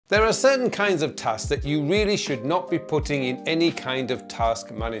There are certain kinds of tasks that you really should not be putting in any kind of task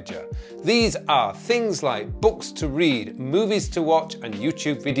manager. These are things like books to read, movies to watch, and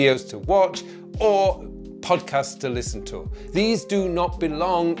YouTube videos to watch, or podcasts to listen to. These do not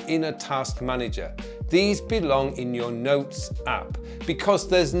belong in a task manager. These belong in your Notes app because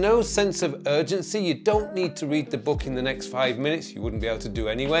there's no sense of urgency. You don't need to read the book in the next 5 minutes. You wouldn't be able to do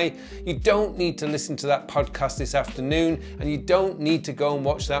anyway. You don't need to listen to that podcast this afternoon, and you don't need to go and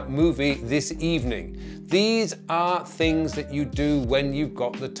watch that movie this evening. These are things that you do when you've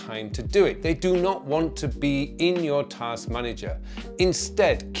got the time to do it. They do not want to be in your task manager.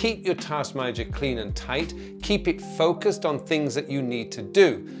 Instead, keep your task manager clean and tight. Keep it focused on things that you need to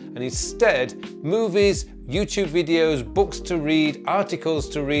do. And instead, movies, YouTube videos, books to read, articles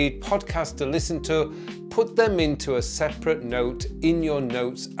to read, podcasts to listen to, put them into a separate note in your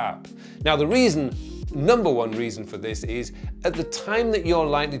Notes app. Now, number one reason for this is at the time that you're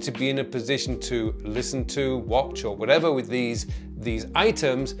likely to be in a position to listen to, watch, or whatever with these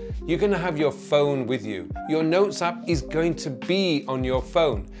items, you're going to have your phone with you. Your Notes app is going to be on your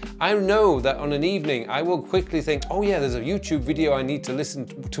phone. I know that on an evening I will quickly think, oh yeah, there's a YouTube video I need to listen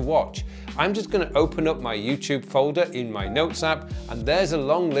to watch. I'm just going to open up my YouTube folder in my Notes app, and there's a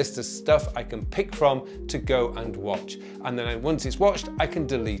long list of stuff I can pick from to go and watch. And then once it's watched, I can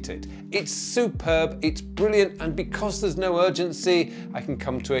delete it. It's superb, it's brilliant, and because there's no urgency, I can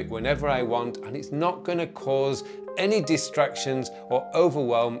come to it whenever I want, and it's not going to cause any distractions or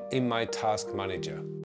overwhelm in my task manager.